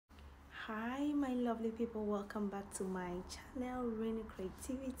Hi my lovely people, welcome back to my channel Rainy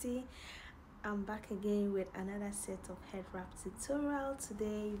Creativity. I'm back again with another set of head wrap tutorial.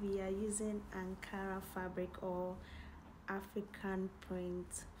 Today we are using Ankara fabric or African print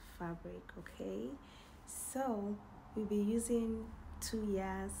fabric. Okay, so we'll be using 2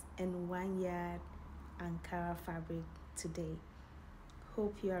 yards and 1 yard Ankara fabric today.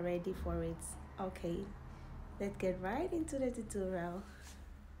 Hope you are ready for it. Okay, let's get right into the tutorial.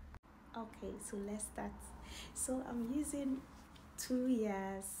 Okay, so let's start. So I'm using 2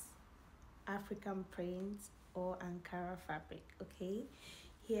 yards African print or Ankara fabric. Okay,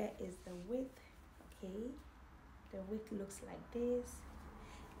 here is the width. Okay, the width looks like this,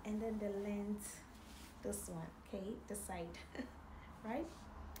 and then the length, this one. Okay, the side right,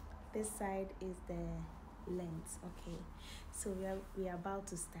 this side is the length. Okay, so we are about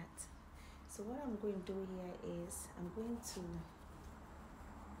to start. So what I'm going to do here is I'm going to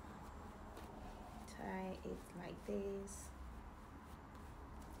tie it like this.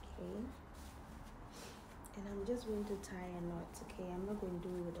 Okay, and I'm just going to tie a knot. Okay, I'm not going to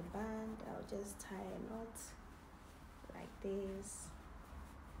do it with a band. I'll just tie a knot like this.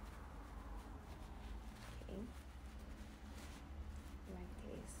 Okay, like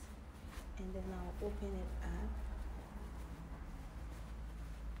this, and then I'll open it up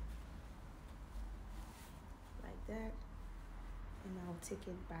like that, and I'll take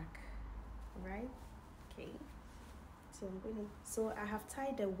it back, right? Okay, so so I have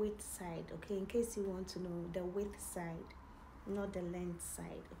tied the width side. Okay, in case you want to know, the width side, not the length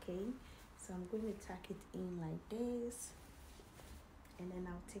side. Okay, so I'm going to tuck it in like this, and then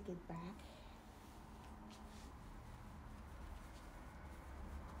I'll take it back.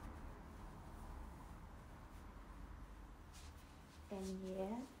 And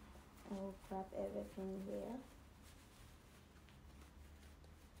here I'll grab everything here.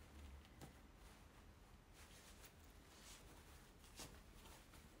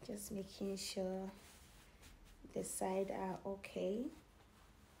 Just making sure the side are okay.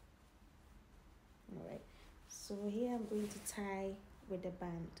 All right, so here I'm going to tie with the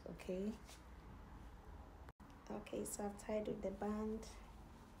band. Okay, so I've tied with the band,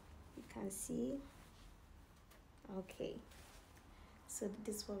 you can see. Okay, so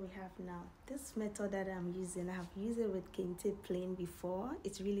this is what we have now. This method that I'm using, I have used it with kente plain before.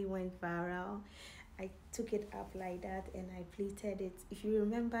 It really went viral. I took it up like that and I pleated it. If you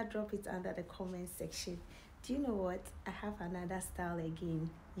remember, drop it under the comment section. Do you know what? I have another style again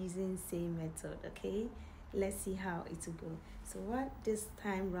using same method. Okay, let's see how it will go. So what this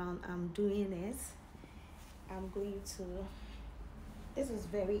time round I'm doing is I'm going to, this is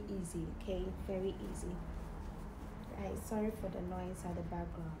very easy. Okay, very easy. Sorry for the noise at the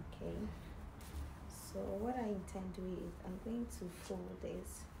background. Okay, so what I intend doing is I'm going to fold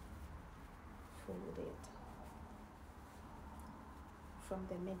this, fold it from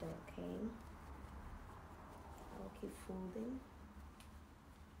the middle. Okay, I'll keep folding,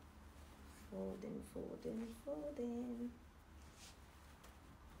 folding, folding, folding.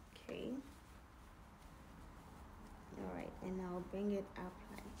 Okay, all right, and I'll bring it up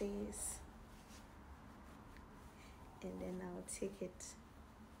like this, and then I'll take it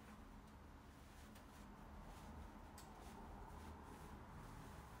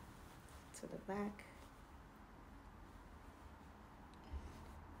to the back.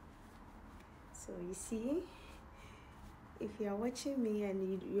 So you see, if you are watching me and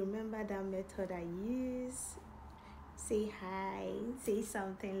you remember that method I use, say hi, say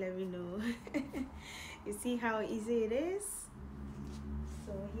something, let me know. You see how easy it is?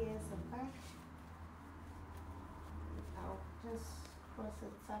 So here's the back. I'll just cross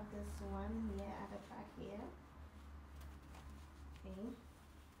it, tuck this one here at the back here. Okay,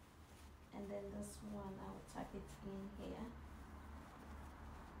 and then this one I'll tuck it in here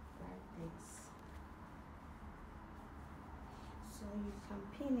like this. So you can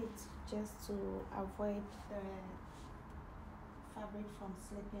pin it just to avoid the fabric from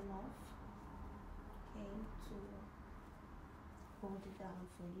slipping off. Okay, to hold it down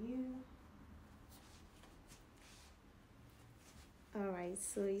for you. Alright,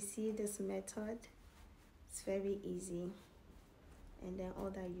 so you see this method, it's very easy, and then all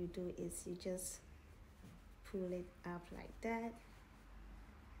that you do is you just pull it up like that.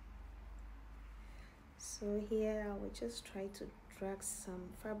 So here I will just try to drag some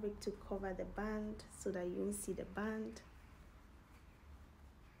fabric to cover the band so that you won't see the band.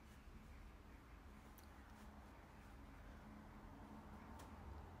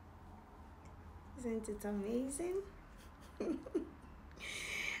 Isn't it amazing?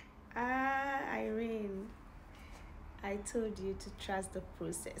 Irene, I told you to trust the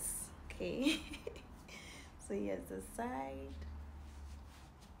process. okay? So here's the side.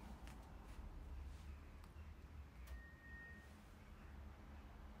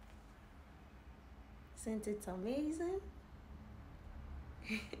 Isn't it amazing?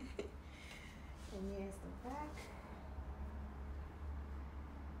 And here's the back.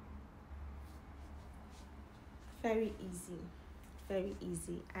 Very easy, very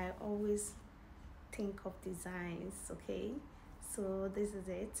easy. I always think of designs, okay? So this is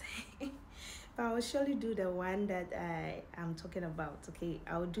it. But I'll surely do the one that I am talking about, okay?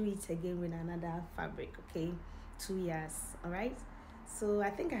 I'll do it again with another fabric, okay? 2 years, all right? So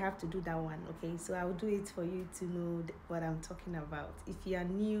I think I have to do that one, okay? So I'll do it for you to know what I'm talking about if you are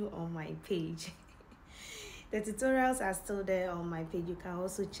new on my page. The tutorials are still there on my page. You can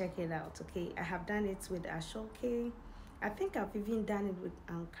also check it out, okay? I have done it with Ashoke. I think I've even done it with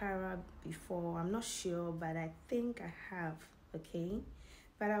Ankara before. I'm not sure, but I think I have, okay?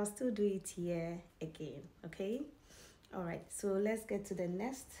 But I'll still do it here again, okay? All right, so let's get to the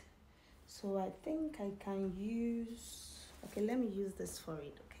next. So I think I can use, okay, let me use this for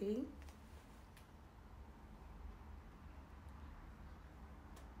it, okay?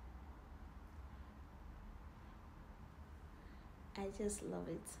 I just love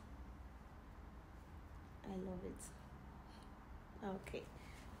it. I love it. Okay.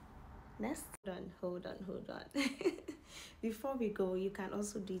 Next, hold on. Before we go, you can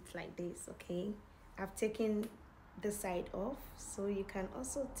also do it like this, okay? I've taken the side off, so you can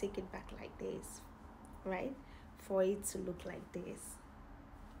also take it back like this, right? For it to look like this.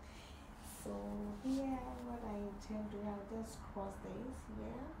 So here, what I intend to do, I'll just cross this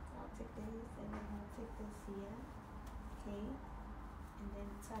here. I'll take this and then I'll take this here, okay? And then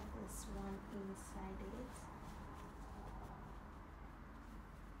tuck this one inside it.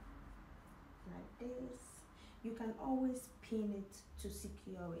 Like this. You can always pin it to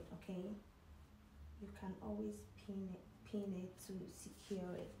secure it, okay? You can always pin it to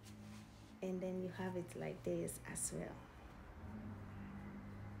secure it, and then you have it like this as well,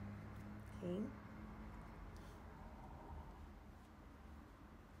 okay?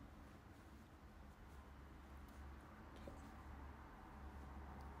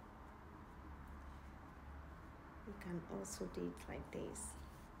 You can also do it like this.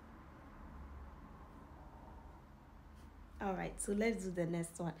 All right, so let's do the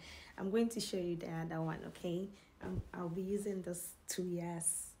next one. I'm going to show you the other one, okay? I'll be using this 2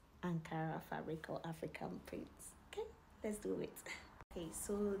 years Ankara fabric or African prints, okay? Let's do it. Okay,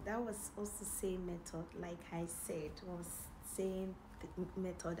 so that was also same method, like I said, was same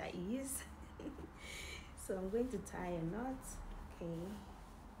method I used. So I'm going to tie a knot, okay?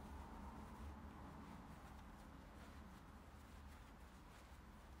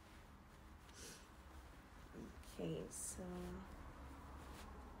 Okay, so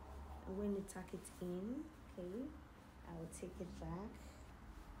I'm going to tuck it in, okay? I will take it back.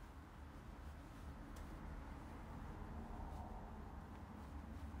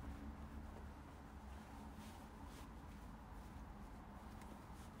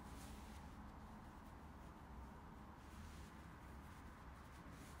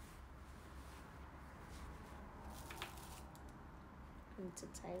 I'm going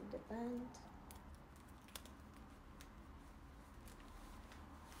to tie the band.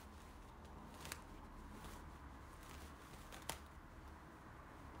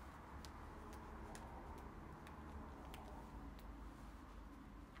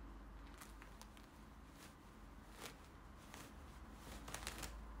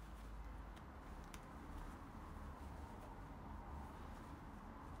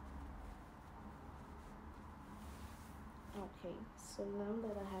 Okay, so now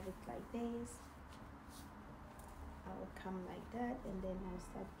that I have it like this, I will come like that and then I'll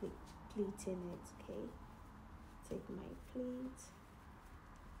start pleating it, okay? Take my pleat.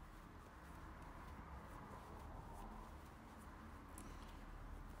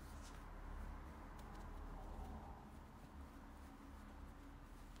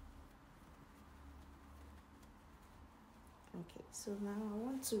 Okay, so now I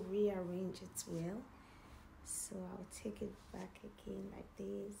want to rearrange it well. So I'll take it back again like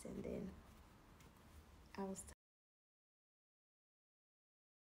this and then I'll start.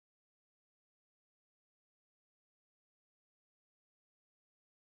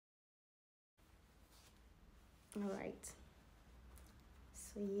 All right.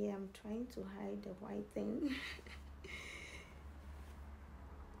 So yeah, I'm trying to hide the white thing.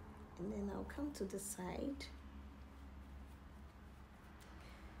 And then I'll come to the side.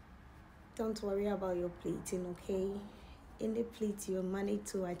 Don't worry about your pleating, okay? Any pleat you manage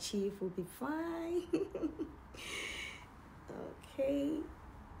to achieve will be fine. Okay.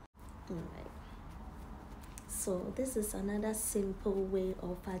 So this is another simple way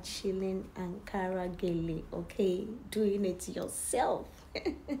of achieving Ankara gele, okay? Doing it yourself.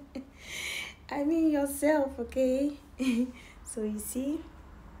 I mean yourself, okay? So you see?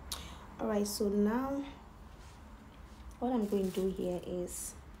 Alright, so now what I'm going to do here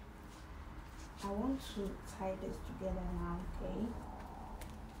is I want to tie this together now, okay?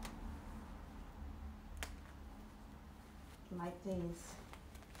 Like this.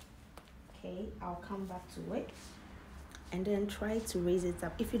 Okay, I'll come back to it and then try to raise it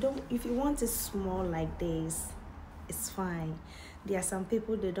up. If you want it small like this, it's fine. There are some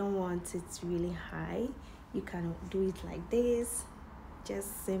people, they don't want it really high. You can do it like this,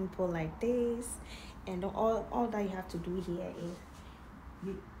 just simple like this. And all that you have to do here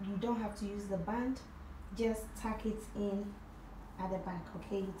is you don't have to use the band, just tuck it in at the back.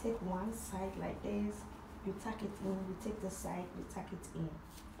 Okay, you take one side like this, you tuck it in, you take the side, you tuck it in.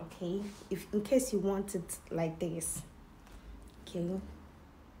 Okay, if in case you want it like this. Okay,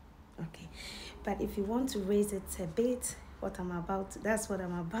 but if you want to raise it a bit, that's what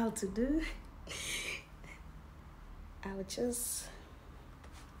I'm about to do. I'll just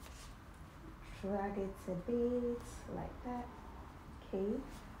drag it a bit like that. Okay,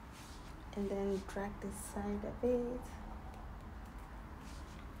 and then drag this side a bit,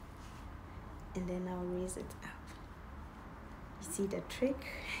 and then I'll raise it up. You see the trick?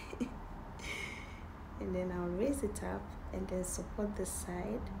 And then I'll raise it up and then support the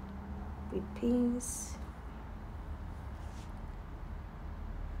side with pins.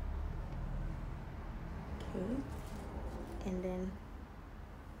 Okay, and then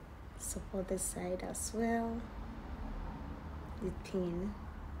support the side as well with pin.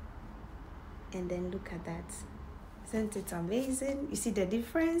 And then look at that. Isn't it amazing? You see the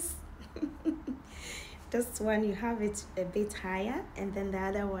difference? This one, you have it a bit higher, and then the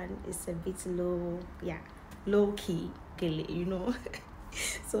other one is a bit low. Yeah, low key gele, you know.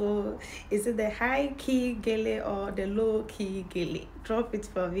 So is it the high key gele or the low key gele? Drop it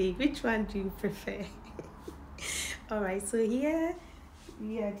for me. Which one do you prefer? All right, so here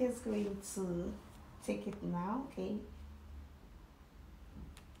we are just going to take it now. Okay,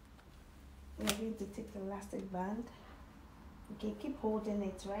 we're going to take the elastic band. Okay, keep holding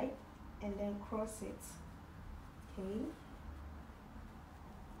it, right? And then cross it. Okay.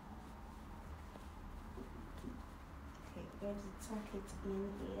 Okay, going to tuck it in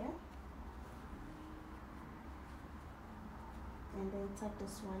here. And then tuck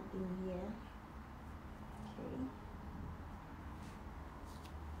this one in here. Okay.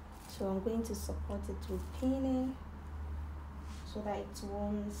 So I'm going to support it with pinning so that it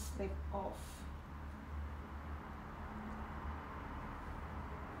won't slip off.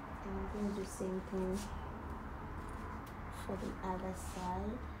 And I'm going to do the same thing for the other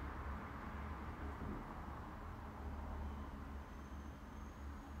side.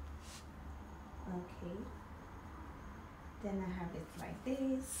 Okay, then I have it like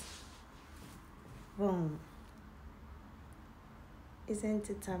this. Boom. Isn't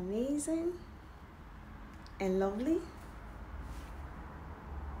it amazing and lovely?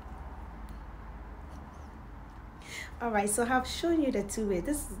 Alright, so I've shown you the two ways.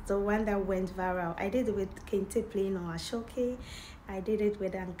 This is the one that went viral. I did it with kente plain or ashoke. I did it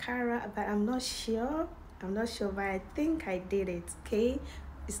with Ankara, but I'm not sure, but I think I did it. Okay,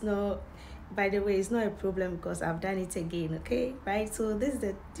 it's not, by the way, it's not a problem because I've done it again. Okay, right? So this is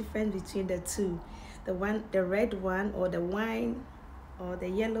the difference between the two, the red one, or the wine, or the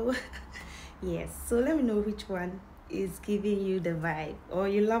yellow. Yes, so let me know which one is giving you the vibe, or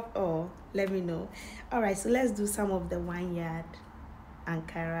you love all. Let me know. All right, so let's do some of the 1 yard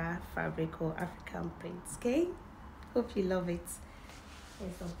Ankara fabric or African prints. Okay, hope you love it.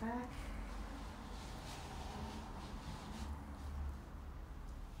 Here's the back.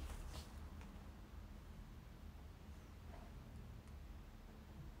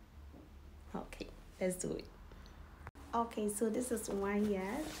 Okay, let's do it. Okay, so this is 1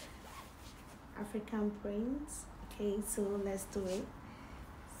 yard African prints. Okay, so let's do it.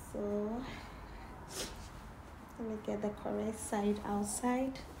 So let me get the correct side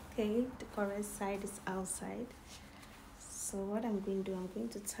outside. Okay, the correct side is outside. So what I'm going to do, I'm going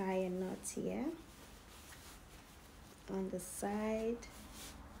to tie a knot here on the side.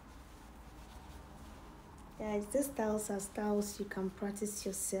 Guys, these styles are styles you can practice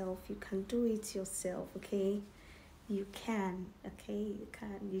yourself. You can do it yourself. Okay, you can. Okay, you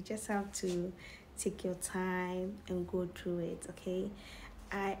can. You just have to take your time and go through it. Okay,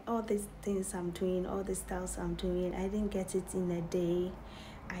 all these things I'm doing, all the styles I'm doing, I didn't get it in a day.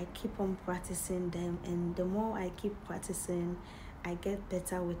 I keep on practicing them, and the more I keep practicing, I get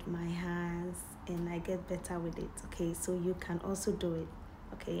better with my hands and I get better with it. Okay, so you can also do it.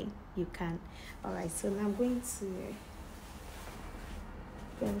 Okay, you can. All right, so now I'm going to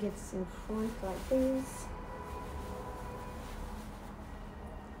bring it in front like this.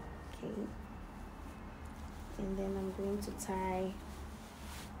 Okay, and then I'm going to tie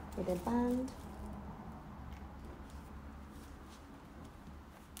with a band.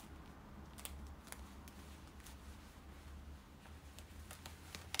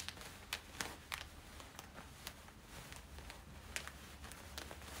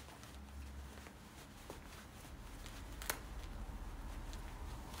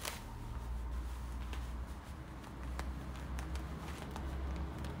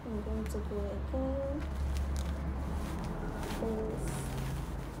 I'm going to go again, this,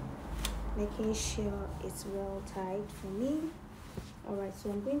 making sure it's well tied for me. All right, so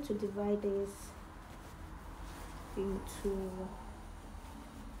I'm going to divide this into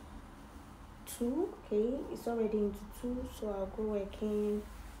two. Okay, it's already into two, so I'll go again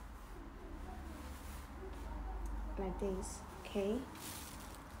like this. Okay,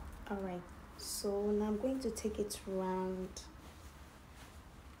 all right, so now I'm going to take it round,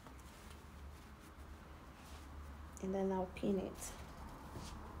 and then I'll pin it.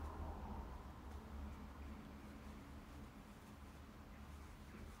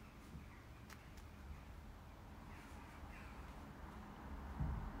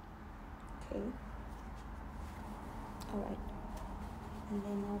 Okay, all right, and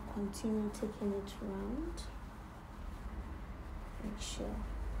then I'll continue taking it round. Make sure.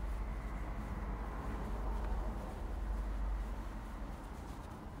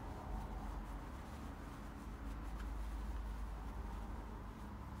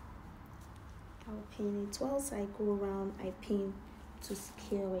 I'll pin it. Whilst I go around, I pin to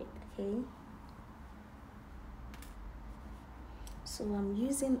secure it. Okay, so I'm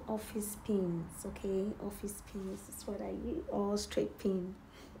using office pins. Okay, office pins is what I use, or straight pin.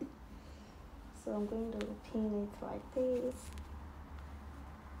 So I'm going to pin it like this,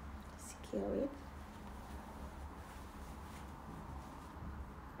 secure it.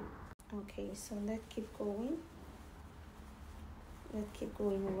 Okay, so let's keep going. Let's keep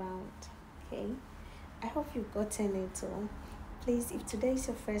going around. Okay, I hope you've gotten it all. Please, if today is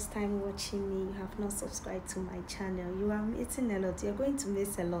your first time watching me, you have not subscribed to my channel, you are missing a lot. You're going to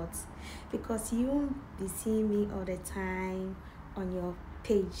miss a lot because you won't be seeing me all the time on your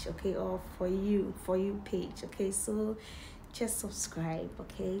page, okay, or for you page. Okay, so just subscribe.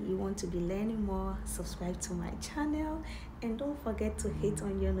 Okay, you want to be learning more, subscribe to my channel, and don't forget to hit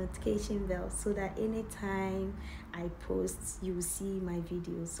on your notification bell so that anytime I post, you will see my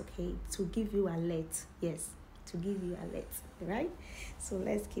videos. Okay, to give you alert. Yes, to give you alert, right? So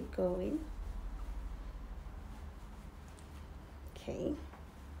let's keep going. Okay,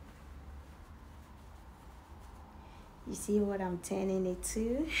 you see what I'm turning it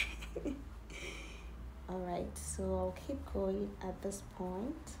to? All right, so I'll keep going at this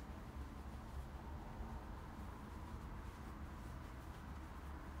point.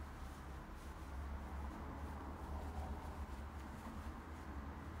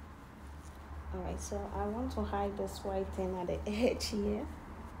 All right, so I want to hide this white thing at the edge here,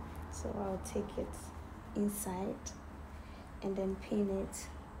 so I'll take it inside and then pin it.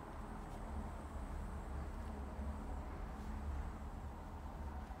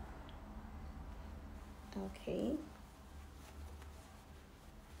 Okay,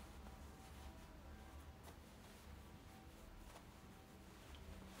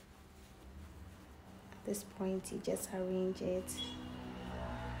 at this point you just arrange it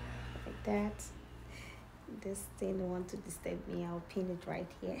like that. This thing don't want to disturb me, I'll pin it right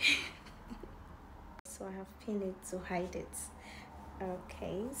here. So I have pinned it to hide it.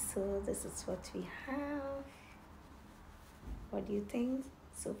 Okay, so this is what we have. What do you think?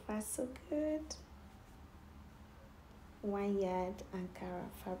 So far so good. 1 yard Ankara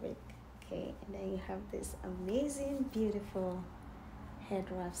fabric. Okay, and then you have this amazing, beautiful head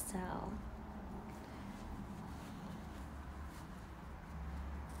wrap style.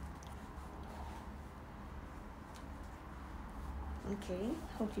 Okay,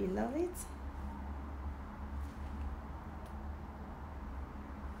 hope you love it.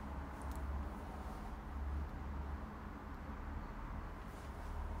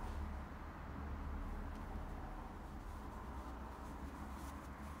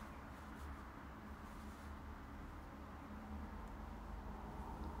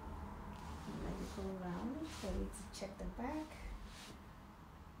 Let me go around for you to check the back.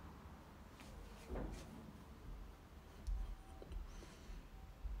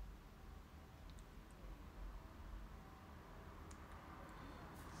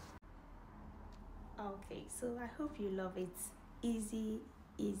 Okay, so I hope you love it. Easy,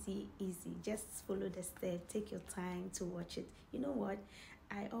 easy, easy. Just follow the step. Take your time to watch it. You know what?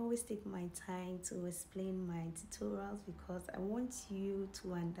 I always take my time to explain my tutorials because I want you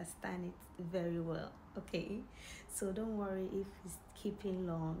to understand it very well. Okay, so don't worry if it's keeping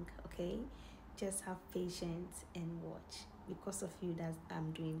long. Okay, just have patience and watch. Because of you, that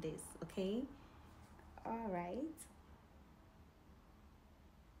I'm doing this. Okay, all right.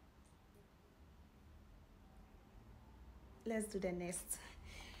 Let's do the next.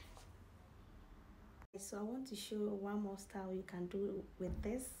 So I want to show one more style you can do with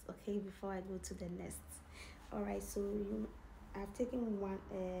this, okay, before I go to the next. All right, so I've taken one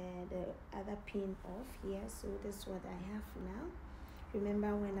the other pin off here, so this is what I have now.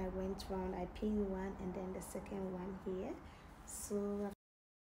 Remember when I went round, I pinned one and then the second one here. So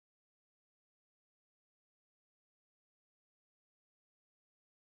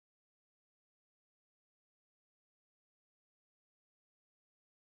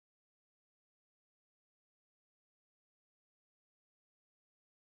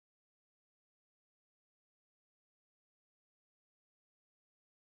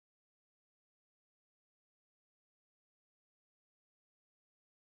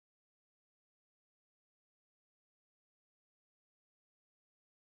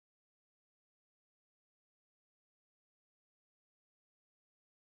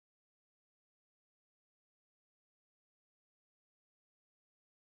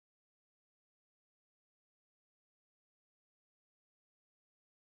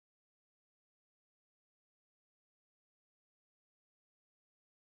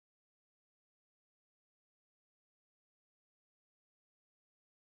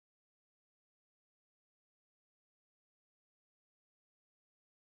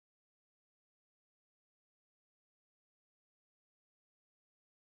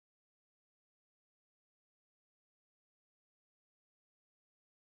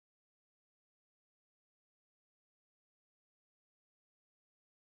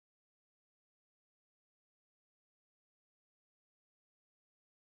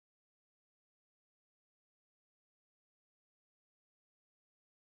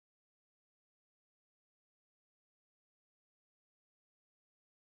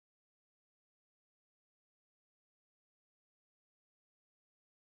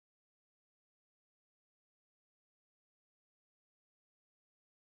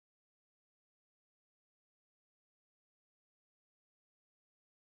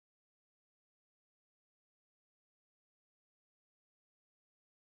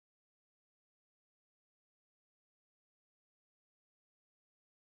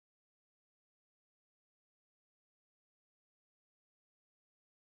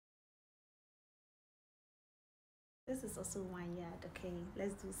this is also 1 yard. Okay,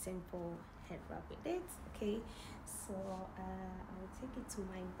 let's do simple head wrap with it. Okay, so I will take it to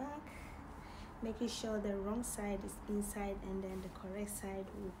my back, making sure the wrong side is inside and then the correct side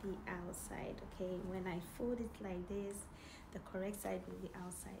will be outside. Okay, when I fold it like this, the correct side will be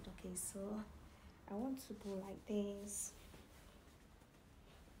outside. Okay, so I want to go like this,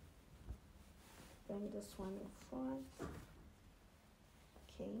 bring this one in front.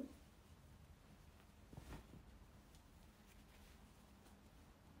 Okay,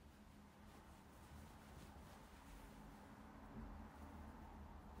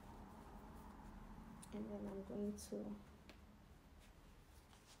 and then I'm going to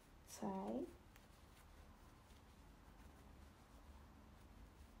tie.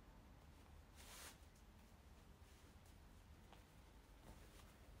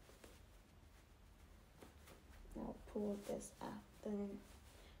 I'll pull this up, then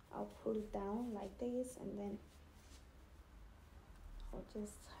I'll pull it down like this, and then I'll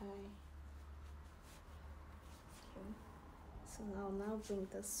just tie. Okay, so I'll now bring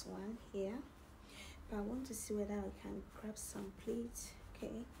this one here, but I want to see whether I can grab some pleats.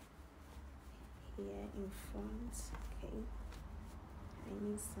 Okay, here in front. Okay, I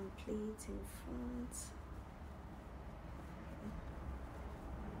need some pleats in front.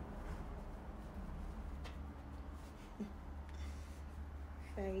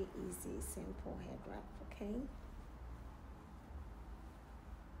 Very easy, simple head wrap. Okay.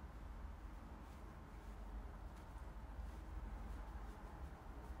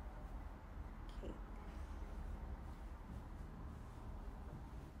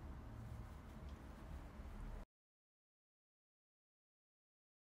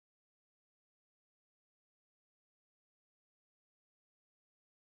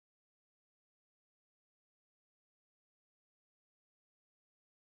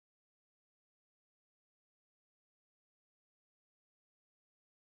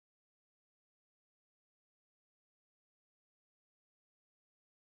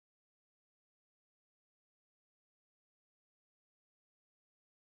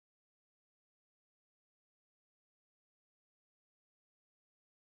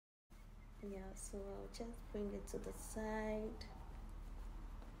 Yeah, so I'll just bring it to the side.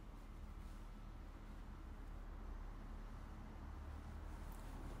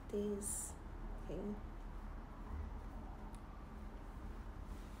 This, okay,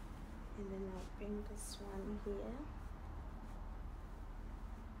 and then I'll bring this one here,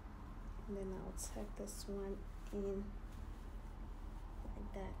 and then I'll tuck this one in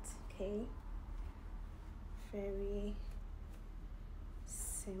like that. Okay, very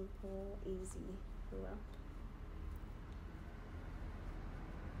simple, easy wrap.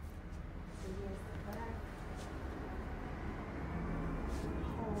 And here's the back.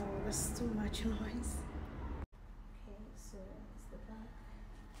 Oh, that's too much noise. Okay, so that's the back.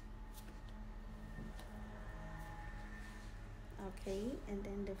 Okay, and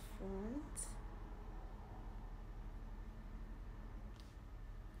then the front.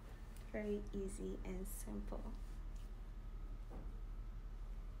 Very easy and simple.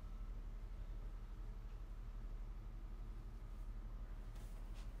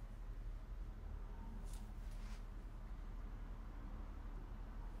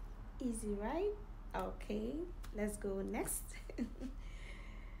 Easy, right? Okay, let's go next.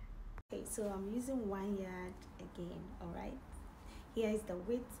 Okay, so I'm using 1 yard again. All right, here is the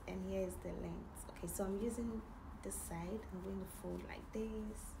width and here is the length. Okay, so I'm using this side. I'm going to fold like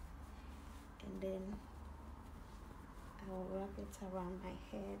this, and then I'll wrap it around my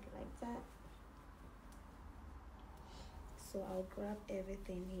head like that. So I'll grab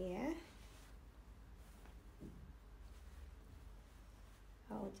everything here.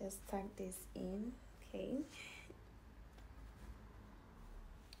 I'll just tuck this in. Okay,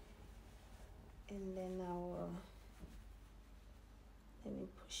 and then I'll let me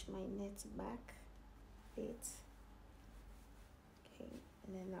push my net back a bit. Okay,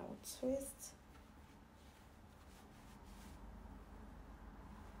 and then I'll twist.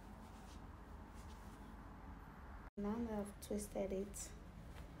 Now that I've twisted it,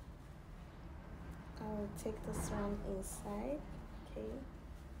 I'll take this one inside. Okay,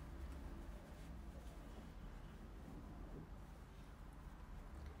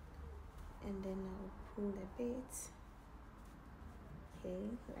 and then I'll pull a bit. Okay,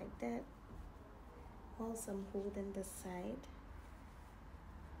 like that. Whilst I'm holding the side,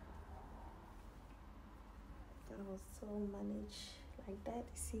 I'll still manage like that.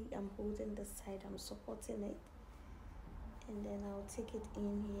 See, I'm holding the side, I'm supporting it, and then I'll take it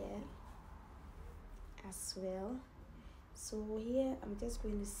in here as well. So here I'm just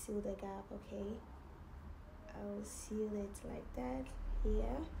going to seal the gap. Okay, I'll seal it like that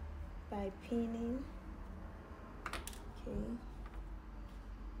here by pinning. Okay,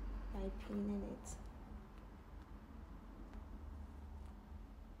 by pinning it.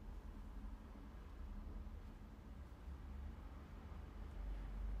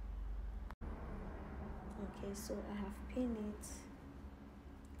 Okay, so I have pinned it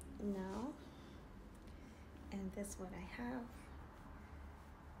now, and that's what I have.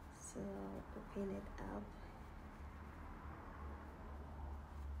 So I'll open it up.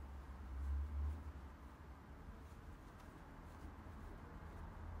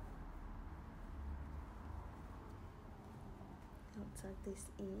 I'll tuck this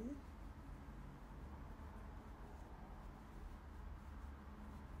in.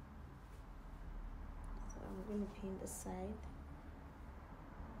 So I'm going to pin the side.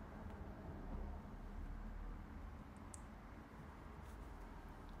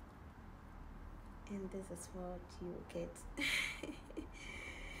 And this is what you get.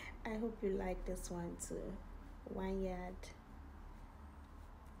 I hope you like this one too. 1 yard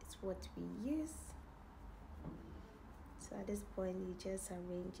is what we use. So at this point you just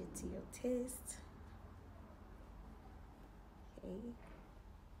arrange it to your taste. Okay.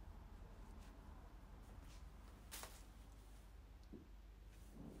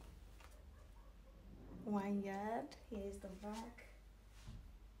 1 yard. Here's the back.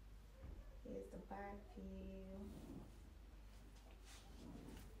 Here's the back view.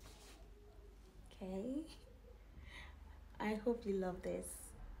 Okay, I hope you love this.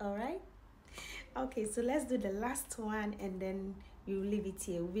 All right, okay, so let's do the last one and then you leave it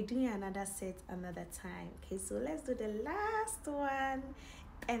here. We'll be doing another set another time. Okay, so let's do the last one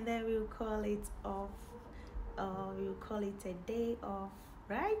and then we'll call it off, or we'll call it a day off,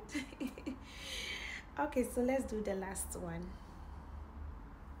 right? Okay, so let's do the last one.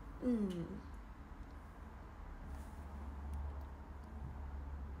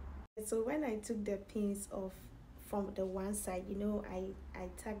 So when I took the pins off from the one side, you know, I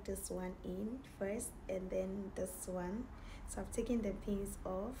tucked this one in first and then this one. So I've taken the pins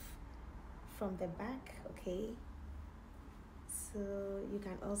off from the back. Okay, so you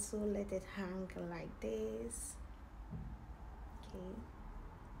can also let it hang like this. Okay,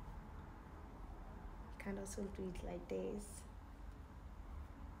 you can also do it like this.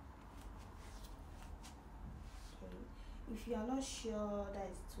 Okay, if you are not sure that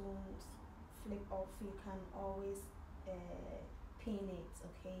it won't flip off, you can always pin it.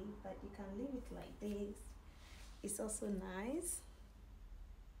 Okay, but you can leave it like this. It's also nice.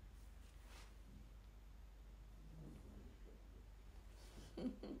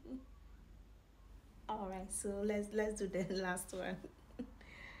 All right, so let's do the last one.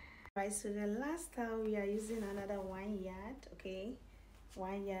 Right, so the last style we are using another 1 yard. Okay,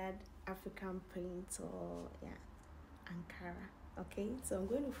 1 yard African print, or yeah, Ankara. Okay, so I'm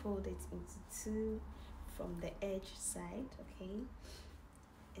going to fold it into two from the edge side. Okay,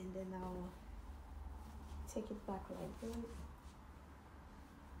 and then I'll take it back like this.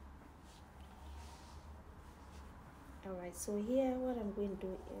 All right, so here what I'm going to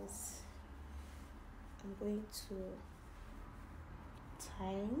do is I'm going to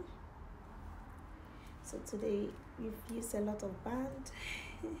tie. So today we've used a lot of band.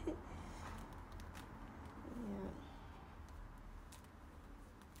 Yeah.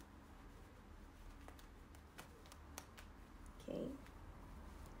 Okay,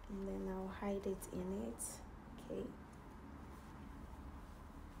 and then I'll hide it in it. Okay,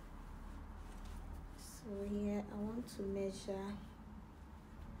 so here I want to measure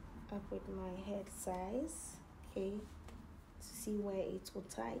up with my head size. Okay, to see where it will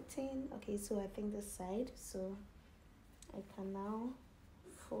tighten. Okay, so I think this side, so I can now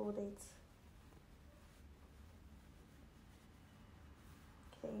fold it.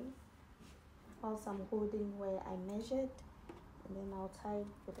 Okay, whilst I'm holding where I measured, and then I'll tie it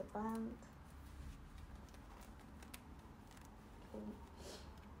with a band. Okay.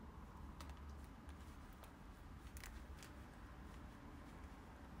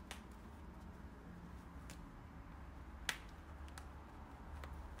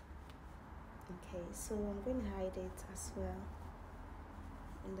 Okay, so I'm going to hide it as well,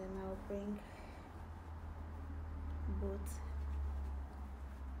 and then I'll bring both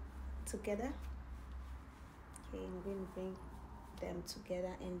together. Okay, I'm going to bring them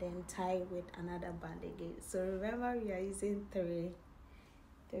together and then tie with another band again. So remember, we are using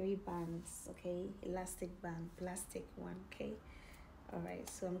three bands. Okay, elastic band, plastic one. Okay, all right,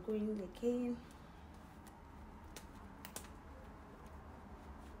 so I'm going again.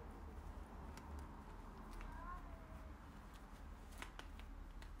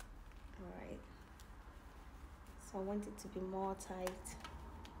 All right, so I want it to be more tight.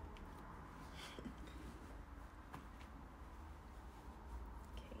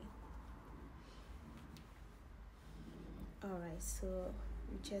 Okay, all right, so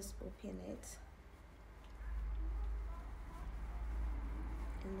you just open it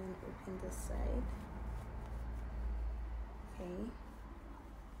and then open this side. Okay,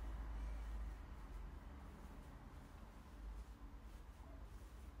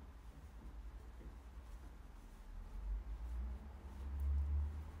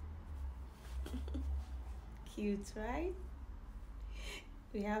 cute, right?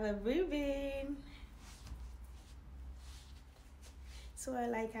 We have a ribbon. So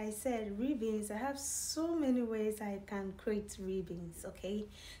like I said, ribbons, I have so many ways I can create ribbons. Okay,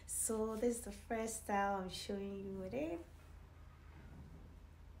 so this is the first style I'm showing you with it.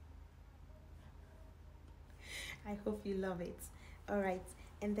 I hope you love it. All right,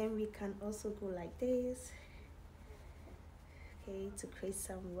 and then we can also go like this. Okay, to create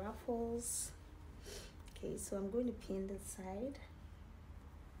some ruffles. Okay, so I'm going to pin this side.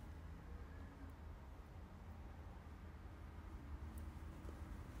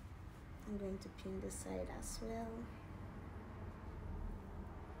 I'm going to pin this side as well.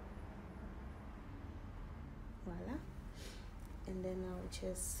 Voila. And then I'll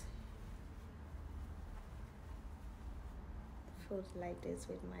just fold like this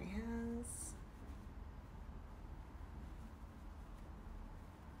with my hands.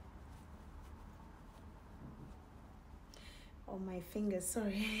 Or my fingers,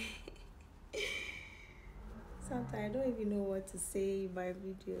 sorry. Sometimes I don't even know what to say in my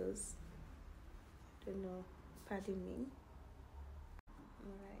videos. I don't know. Pardon me.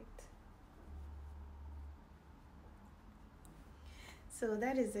 Alright. So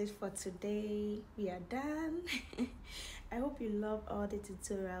that is it for today. We are done. I hope you love all the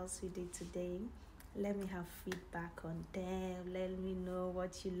tutorials we did today. Let me have feedback on them. Let me know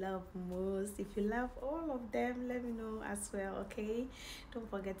what you love most. If you love all of them, let me know as well. Okay, don't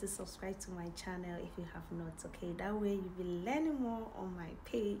forget to subscribe to my channel if you have not. Okay, that way you'll be learning more on my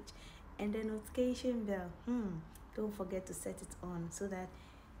page, and the notification bell don't forget to set it on so that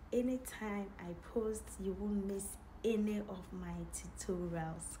anytime I post, you won't miss any of my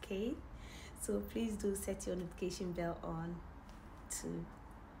tutorials. Okay, so please do set your notification bell on to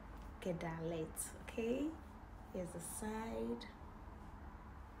get the alert. Okay, here's the side.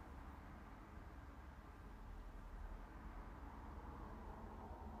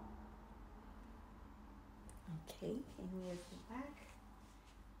 Okay, and here's the back.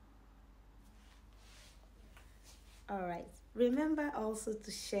 All right, remember also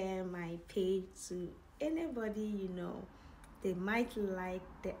to share my page to anybody you know. They might like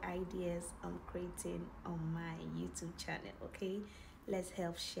the ideas I'm creating on my YouTube channel. Okay, let's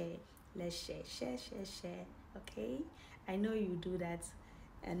help share. Let's share. Okay, I know you do that.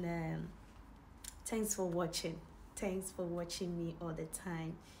 And thanks for watching. Thanks for watching me all the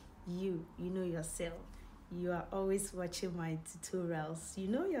time. You know yourself. You are always watching my tutorials. You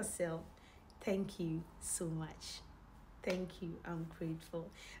know yourself. Thank you so much. Thank you. I'm grateful.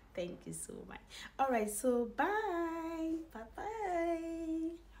 Thank you so much. All right, so bye.